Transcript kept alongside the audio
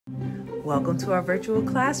Welcome to our virtual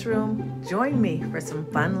classroom. Join me for some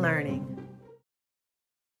fun learning.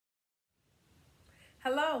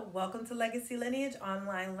 Hello, welcome to Legacy Lineage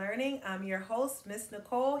Online Learning. I'm your host, Miss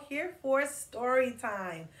Nicole, here for story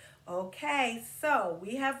time. Okay, so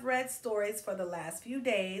we have read stories for the last few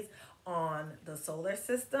days on the solar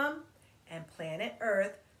system and planet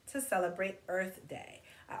Earth to celebrate Earth Day.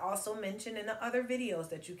 I also mentioned in the other videos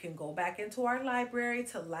that you can go back into our library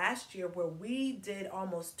to last year where we did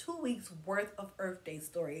almost 2 weeks worth of Earth Day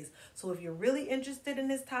stories. So if you're really interested in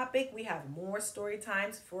this topic, we have more story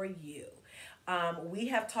times for you. We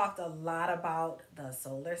have talked a lot about the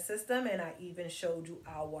solar system, and I even showed you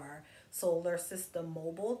our solar system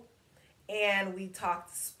mobile. And we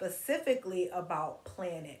talked specifically about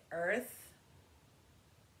planet Earth.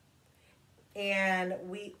 And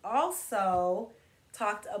we also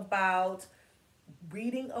talked about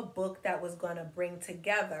reading a book that was going to bring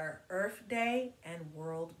together Earth Day and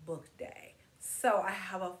World Book Day. So I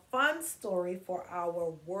have a fun story for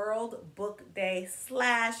our World Book Day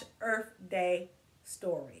 / Earth Day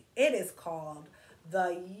story. It is called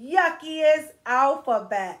The Yuckiest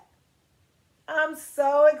Alphabet. I'm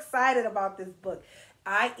so excited about this book.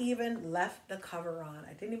 I even left the cover on.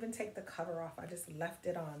 I didn't even take the cover off. I just left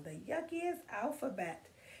it on. The Yuckiest Alphabet.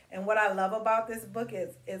 And what I love about this book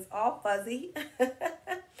is it's all fuzzy.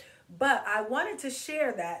 But I wanted to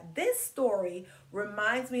share that this story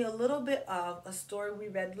reminds me a little bit of a story we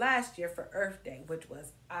read last year for Earth Day, which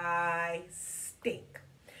was I Stink.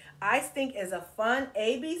 I Stink is a fun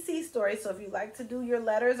ABC story. So if you like to do your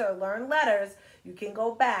letters or learn letters, you can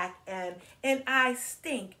go back and in I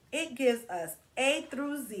Stink, it gives us A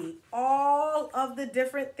through Z, all of the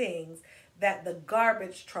different things that the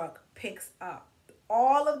garbage truck picks up.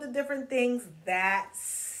 All of the different things that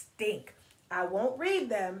stink. I won't read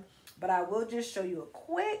them, but I will just show you a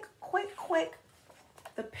quick,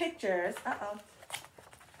 the pictures.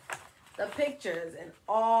 The pictures and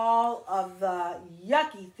all of the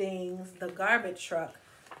yucky things the garbage truck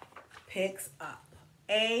picks up.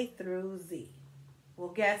 A through Z.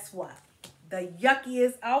 Well, guess what? The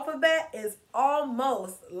Yuckiest Alphabet is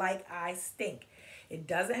almost like I Stink. It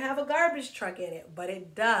doesn't have a garbage truck in it, but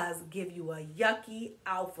it does give you a yucky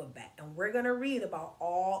alphabet. And we're going to read about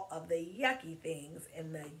all of the yucky things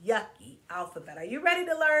in the yucky alphabet. Are you ready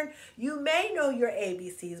to learn? You may know your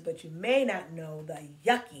ABCs, but you may not know the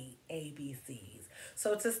yucky ABCs.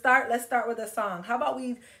 So to start, let's start with a song. How about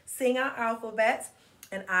we sing our alphabets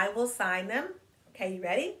and I will sign them. Okay, you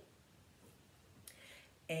ready?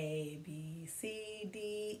 A, B, C,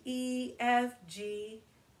 D, E, F, G,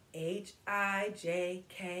 H, I, J,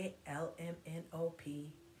 K, L, M, N, O,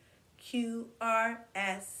 P, Q, R,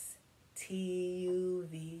 S, T, U,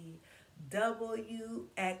 V, W,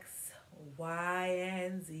 X, Y,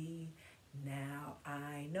 and Z. Now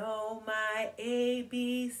I know my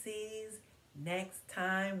ABCs. Next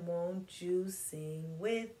time, won't you sing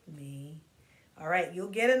with me? All right, you'll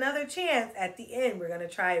get another chance at the end. We're going to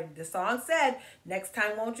try, the song said, next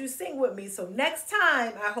time won't you sing with me? So next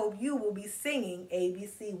time, I hope you will be singing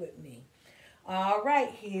ABC with me. All right,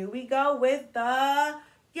 here we go with the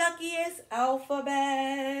Yuckiest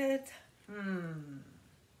Alphabet.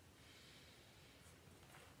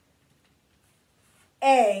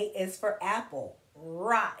 A is for apple,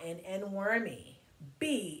 rotten and wormy.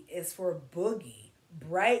 B is for boogie,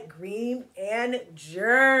 bright green and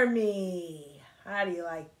germy. How do you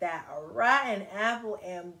like that? A rotten apple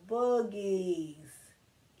and boogies.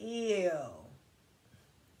 Ew.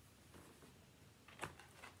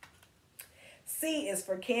 C is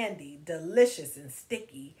for candy, delicious and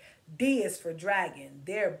sticky. D is for dragon,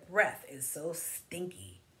 their breath is so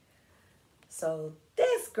stinky. So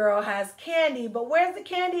this girl has candy, but where's the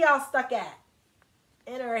candy all stuck at?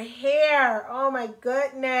 In her hair. Oh my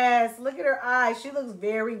goodness. Look at her eyes. She looks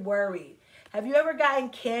very worried. Have you ever gotten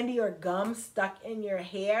candy or gum stuck in your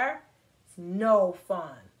hair? It's no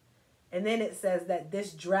fun. And then it says that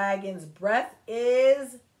this dragon's breath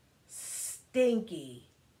is stinky.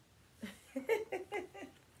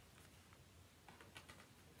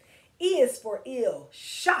 E is for eel,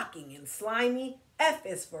 shocking and slimy. F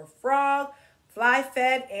is for frog,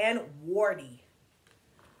 fly-fed and warty.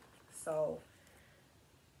 So,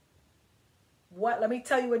 let me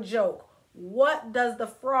tell you a joke. What does the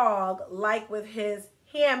frog like with his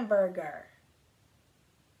hamburger?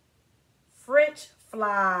 French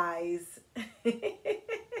flies.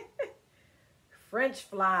 French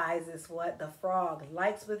flies is what the frog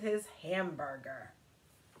likes with his hamburger.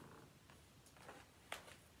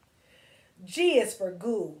 G is for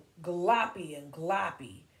goo, gloppy and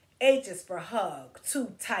gloppy. H is for hug,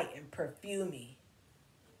 too tight and perfumey.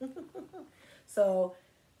 So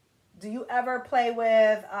Do you ever play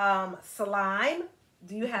with slime?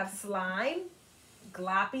 Do you have slime?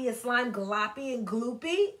 Gloppy is slime, gloppy and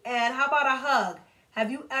gloopy. And how about a hug? Have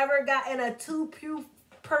you ever gotten a too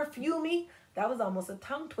perfumey? That was almost a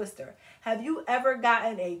tongue twister. Have you ever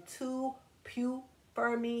gotten a too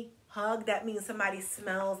perfumy hug? That means somebody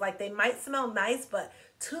smells like they might smell nice, but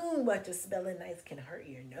too much of smelling nice can hurt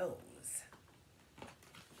your nose.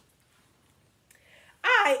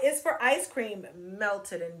 I is for ice cream,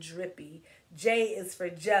 melted and drippy. J is for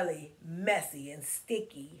jelly, messy and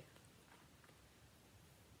sticky.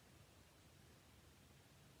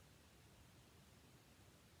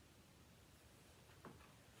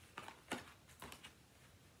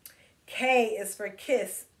 K is for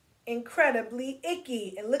kiss, incredibly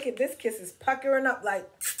icky. And look at this kiss is puckering up like.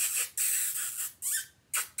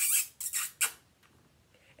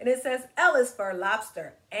 And it says L is for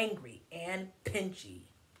lobster, angry and pinchy.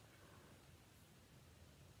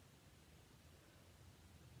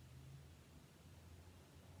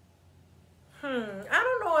 I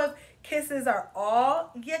don't know if kisses are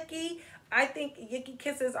all yucky. I think yucky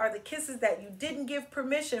kisses are the kisses that you didn't give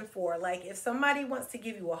permission for. Like if somebody wants to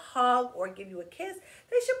give you a hug or give you a kiss,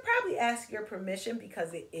 they should probably ask your permission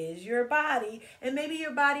because it is your body. And maybe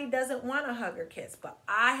your body doesn't want a hug or kiss. But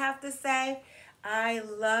I have to say, I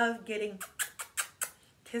love getting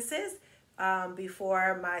kisses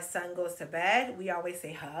before my son goes to bed. We always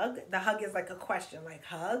say hug. The hug is like a question, like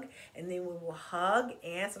hug. And then we will hug.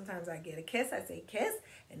 And sometimes I get a kiss. I say kiss.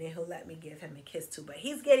 And then he'll let me give him a kiss too. But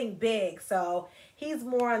he's getting big. So he's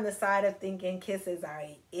more on the side of thinking kisses are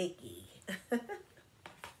icky.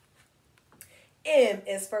 M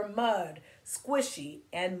is for mud, squishy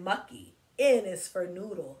and mucky. N is for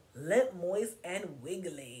noodle, limp, moist, and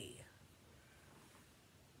wiggly.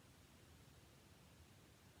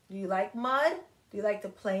 Do you like mud? Do you like to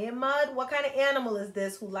play in mud? What kind of animal is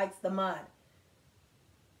this who likes the mud?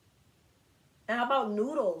 And how about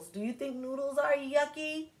noodles? Do you think noodles are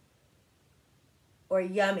yucky or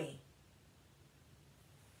yummy?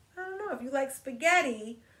 I don't know. If you like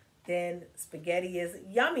spaghetti, then spaghetti is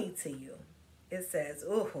yummy to you. It says,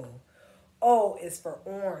 ooh. O is for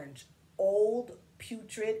orange, old,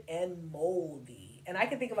 putrid, and moldy. And I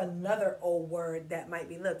can think of another O word that might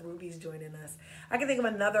be, look, Ruby's joining us. I can think of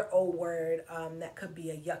another O word that could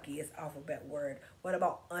be a yuckiest alphabet word. What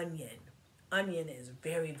about onion? Onion is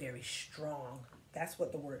very, very strong. That's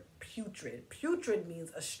what the word putrid. Putrid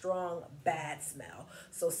means a strong, bad smell.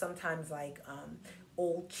 So sometimes like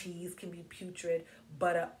old cheese can be putrid.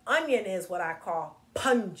 But an onion is what I call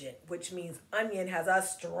pungent, which means onion has a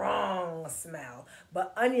strong smell.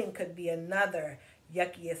 But onion could be another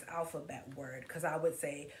yuckiest alphabet word, because I would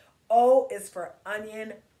say O is for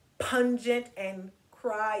onion, pungent and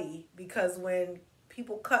cryy, because when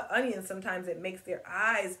people cut onions, sometimes it makes their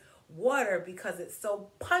eyes water because it's so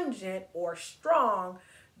pungent or strong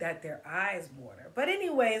that their eyes water. But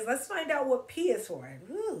anyways, let's find out what P is for.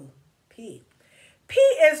 Ooh, P. P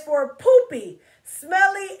is for poopy,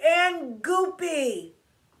 smelly, and goopy.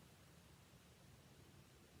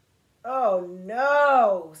 Oh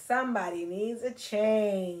no, somebody needs a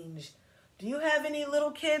change. Do you have any little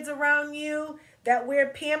kids around you that wear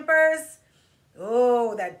Pampers?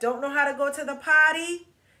 Oh, that don't know how to go to the potty?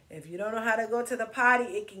 If you don't know how to go to the potty,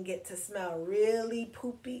 it can get to smell really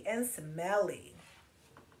poopy and smelly.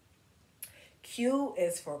 Q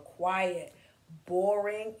is for quiet,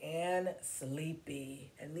 boring, and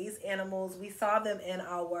sleepy. And these animals, we saw them in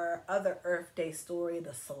our other Earth Day story,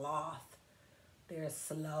 the sloth. They're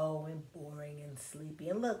slow and boring and sleepy.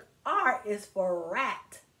 And look, R is for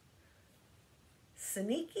rat.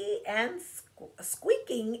 Sneaky and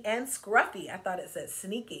squeaking and scruffy. I thought it said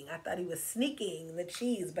sneaking. I thought he was sneaking the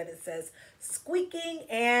cheese, but it says squeaking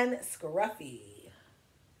and scruffy.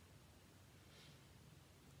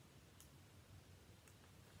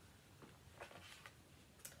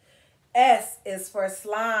 S is for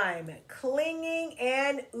slime, clinging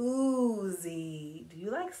and oozy. Do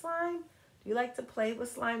you like slime? Do you like to play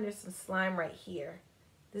with slime? There's some slime right here.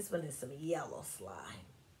 This one is some yellow slime.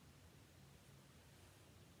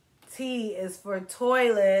 T is for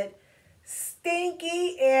toilet,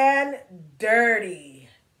 stinky and dirty.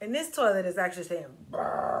 And this toilet is actually saying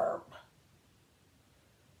burp.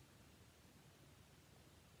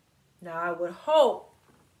 Now I would hope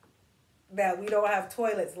that we don't have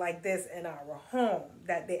toilets like this in our home,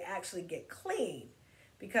 that they actually get clean.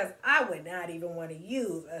 Because I would not even want to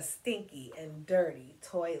use a stinky and dirty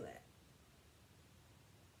toilet.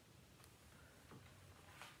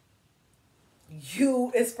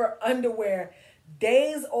 U is for underwear,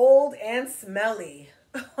 days old and smelly.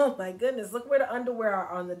 Oh my goodness, look where the underwear are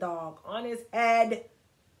on the dog. On his head,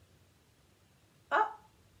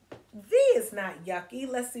 V is not yucky.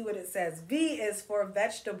 Let's see what it says. V is for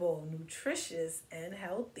vegetable, nutritious, and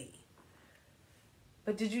healthy.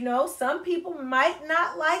 But did you know some people might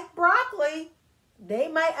not like broccoli? They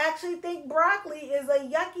might actually think broccoli is a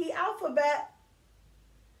yucky alphabet.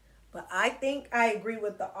 But I think I agree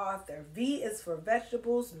with the author. V is for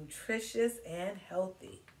vegetables, nutritious, and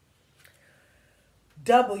healthy.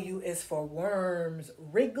 W is for worms,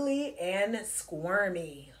 wriggly and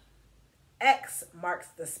squirmy. X marks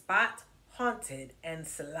the spot, haunted and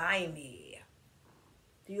slimy.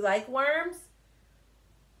 Do you like worms?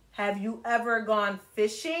 Have you ever gone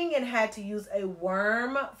fishing and had to use a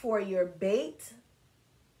worm for your bait?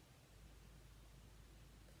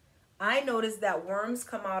 I noticed that worms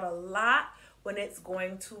come out a lot when it's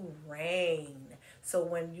going to rain. So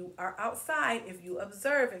when you are outside, if you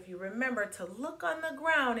observe, if you remember to look on the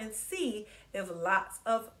ground and see if lots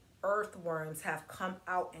of earthworms have come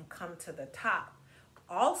out and come to the top.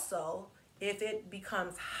 Also, if it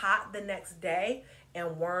becomes hot the next day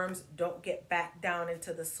and worms don't get back down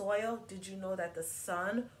into the soil, did you know that the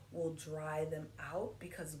sun will dry them out?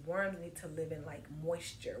 Because worms need to live in like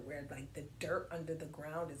moisture, where like the dirt under the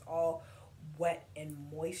ground is all wet and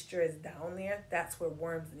moisture is down there. That's where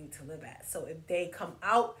worms need to live at. So if they come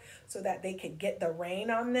out so that they can get the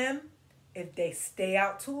rain on them, if they stay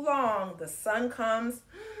out too long, the sun comes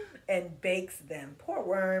and bakes them. Poor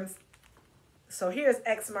worms. So here's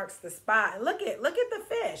X marks the spot. And look at the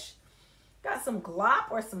fish. Got some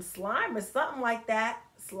glop or some slime or something like that.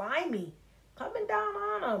 Slimy. Coming down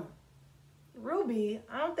on them. Ruby.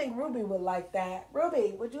 I don't think Ruby would like that.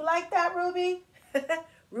 Ruby, would you like that, Ruby?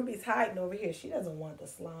 Ruby's hiding over here. She doesn't want the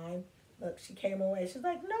slime. Look, she came away. She's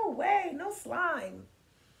like, no way, no slime.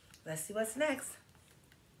 Let's see what's next.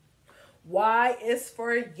 Y is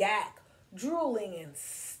for yak. Drooling and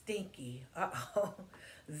stinky. Uh-oh.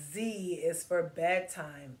 Z is for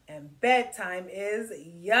bedtime. And bedtime is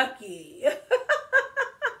yucky.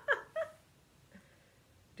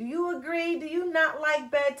 Do you agree? Do you not like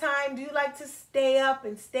bedtime? Do you like to stay up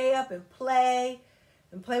and play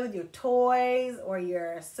with your toys or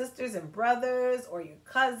your sisters and brothers or your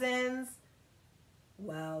cousins?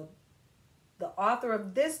 Well, the author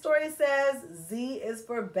of this story says Z is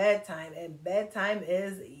for bedtime and bedtime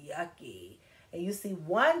is yucky. And you see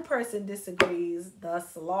one person disagrees, the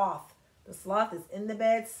sloth. The sloth is in the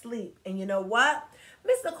bed sleep. And you know what?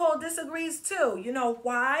 Miss Nicole disagrees too. You know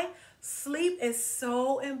why? Sleep is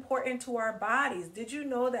so important to our bodies. Did you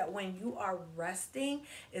know that when you are resting,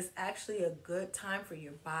 it's actually a good time for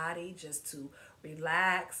your body just to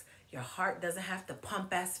relax? Your heart doesn't have to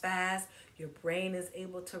pump as fast. Your brain is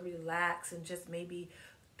able to relax and just maybe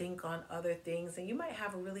think on other things. And you might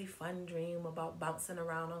have a really fun dream about bouncing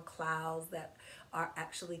around on clouds that are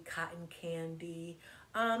actually cotton candy.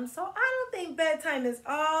 So I don't think bedtime is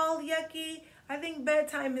all yucky. I think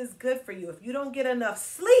bedtime is good for you. If you don't get enough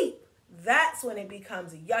sleep, that's when it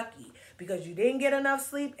becomes yucky, because you didn't get enough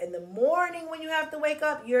sleep. In the morning when you have to wake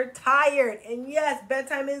up, you're tired. And yes,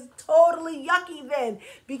 bedtime is totally yucky then,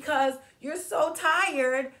 because you're so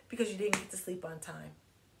tired because you didn't get to sleep on time.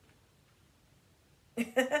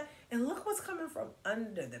 And look what's coming from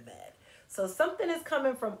under the bed. So something is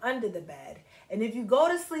coming from under the bed. And if you go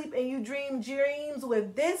to sleep and you dream dreams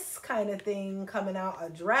with this kind of thing coming out, a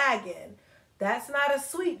dragon, that's not a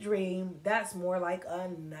sweet dream. That's more like a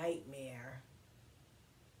nightmare.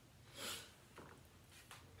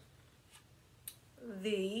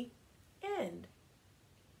 The end.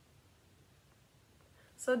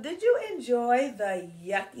 So did you enjoy the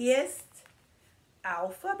yuckiest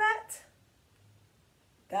alphabet?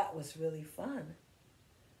 That was really fun.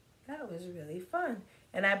 That was really fun.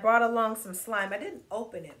 And I brought along some slime. I didn't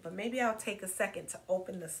open it, but maybe I'll take a second to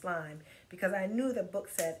open the slime, because I knew the book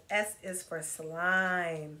said S is for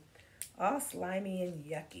slime. All slimy and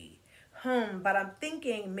yucky. But I'm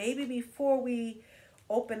thinking maybe before we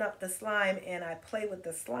open up the slime and I play with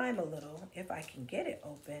the slime a little, if I can get it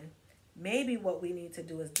open, maybe what we need to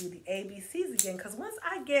do is do the ABCs again, because once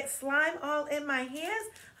I get slime all in my hands,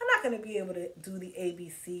 I'm not going to be able to do the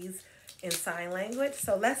ABCs in sign language.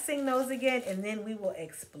 So let's sing those again, and then we will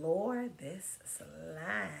explore this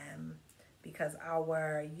slime, because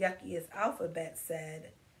our yuckiest alphabet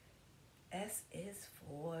said S is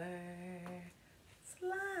for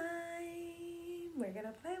slime. We're going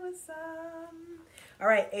to play with some. All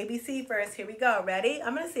right, ABC first. Here we go. Ready?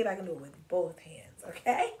 I'm going to see if I can do it with both hands,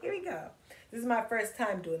 okay? Here we go. This is my first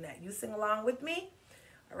time doing that. You sing along with me?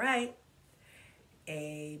 All right.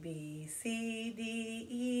 A, B, C, D,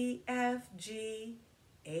 E, F, G,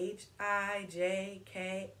 H, I, J,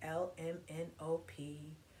 K, L, M, N, O, P,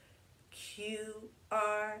 Q,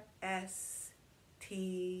 R, S, T,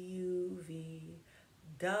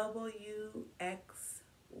 W, X,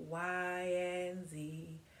 Y, and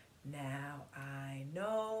Z. Now I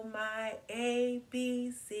know my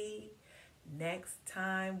ABC. Next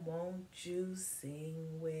time, won't you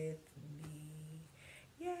sing with me?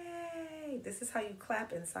 Yay! This is how you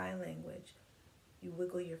clap in sign language. You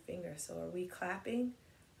wiggle your fingers. So are we clapping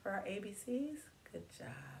for our ABCs? Good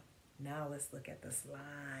job. Now let's look at the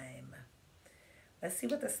slime. Let's see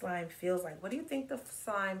what the slime feels like. What do you think the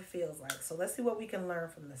slime feels like? So let's see what we can learn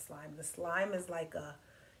from the slime. The slime is like a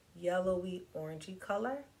yellowy, orangey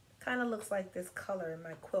color. Kind of looks like this color in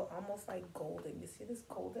my quilt, almost like golden. You see this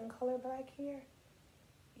golden color back here?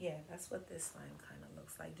 Yeah, that's what this slime kind of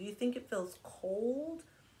looks like. Do you think it feels cold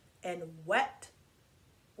and wet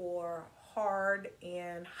or hard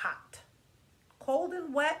and hot? Cold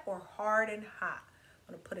and wet or hard and hot?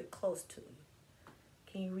 I'm going to put it close to you.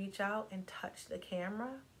 Can you reach out and touch the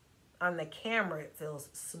camera? On the camera, it feels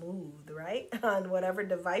smooth, right? On whatever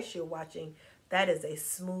device you're watching, that is a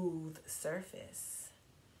smooth surface.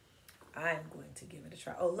 I'm going to give it a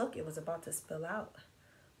try. Oh, look, it was about to spill out.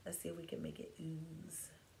 Let's see if we can make it ooze.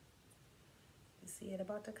 You see it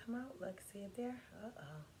about to come out? Look, see it there?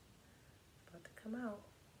 Uh-oh. About to come out.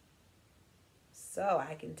 So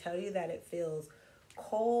I can tell you that it feels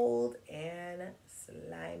cold and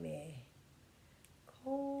slimy.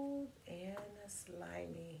 Cold and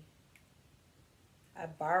slimy. I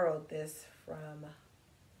borrowed this from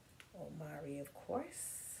Omari, of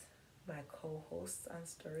course, my co-host on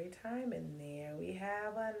Storytime, and there we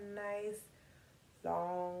have a nice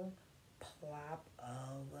long plop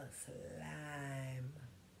of slime.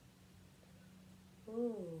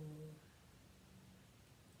 Ooh.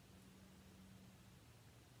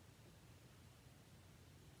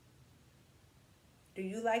 Do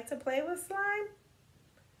you like to play with slime?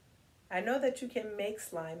 I know that you can make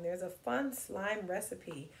slime. There's a fun slime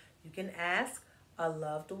recipe. You can ask a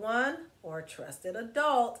loved one or a trusted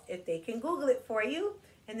adult if they can Google it for you,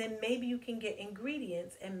 and then maybe you can get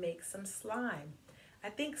ingredients and make some slime. I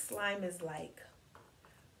think slime is like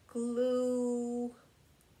glue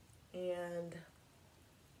and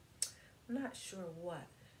I'm not sure what.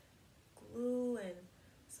 Glue and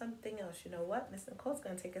something else. You know what? Miss Nicole's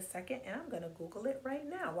going to take a second and I'm going to Google it right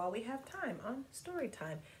now while we have time on story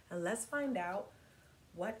time. And let's find out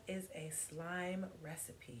what is a slime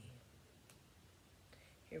recipe.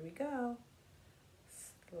 Here we go.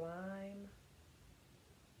 Slime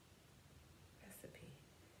recipe.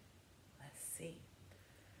 Let's see.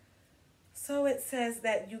 So it says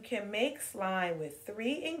that you can make slime with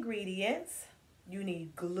 3 ingredients. You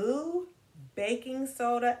need glue, baking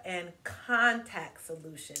soda, and contact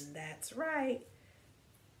solution. That's right.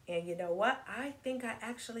 And you know what? I think I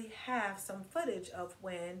actually have some footage of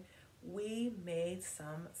when we made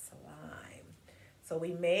some slime. So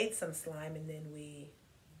we made some slime and then we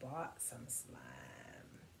bought some slime.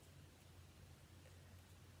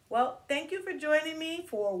 Well, thank you for joining me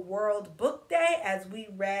for World Book Day as we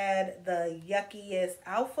read the Yuckiest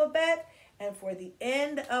alphabet, and for the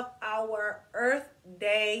end of our Earth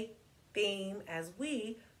Day theme as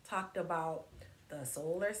we talked about the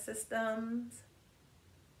solar systems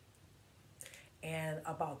and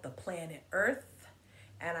about the planet Earth.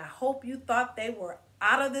 And I hope you thought they were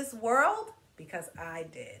out of this world, because I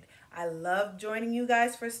did. I love joining you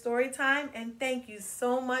guys for story time, and thank you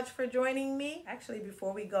so much for joining me. Actually,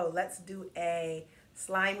 before we go, let's do a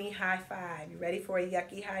slimy high five. You ready for a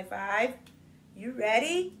yucky high five? You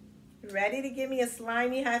ready? You ready to give me a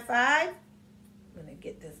slimy high five? I'm going to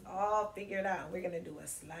get this all figured out. We're going to do a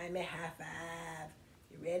slimy high five.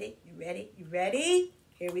 You ready? You ready? You ready?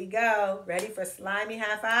 Here we go. Ready for slimy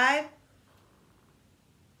high five?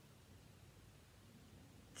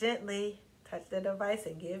 Gently touch the device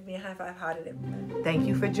and give me a high five. How did it feel? Thank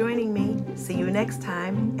you for joining me. See you next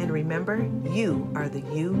time. And remember, you are the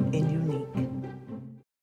you in unique.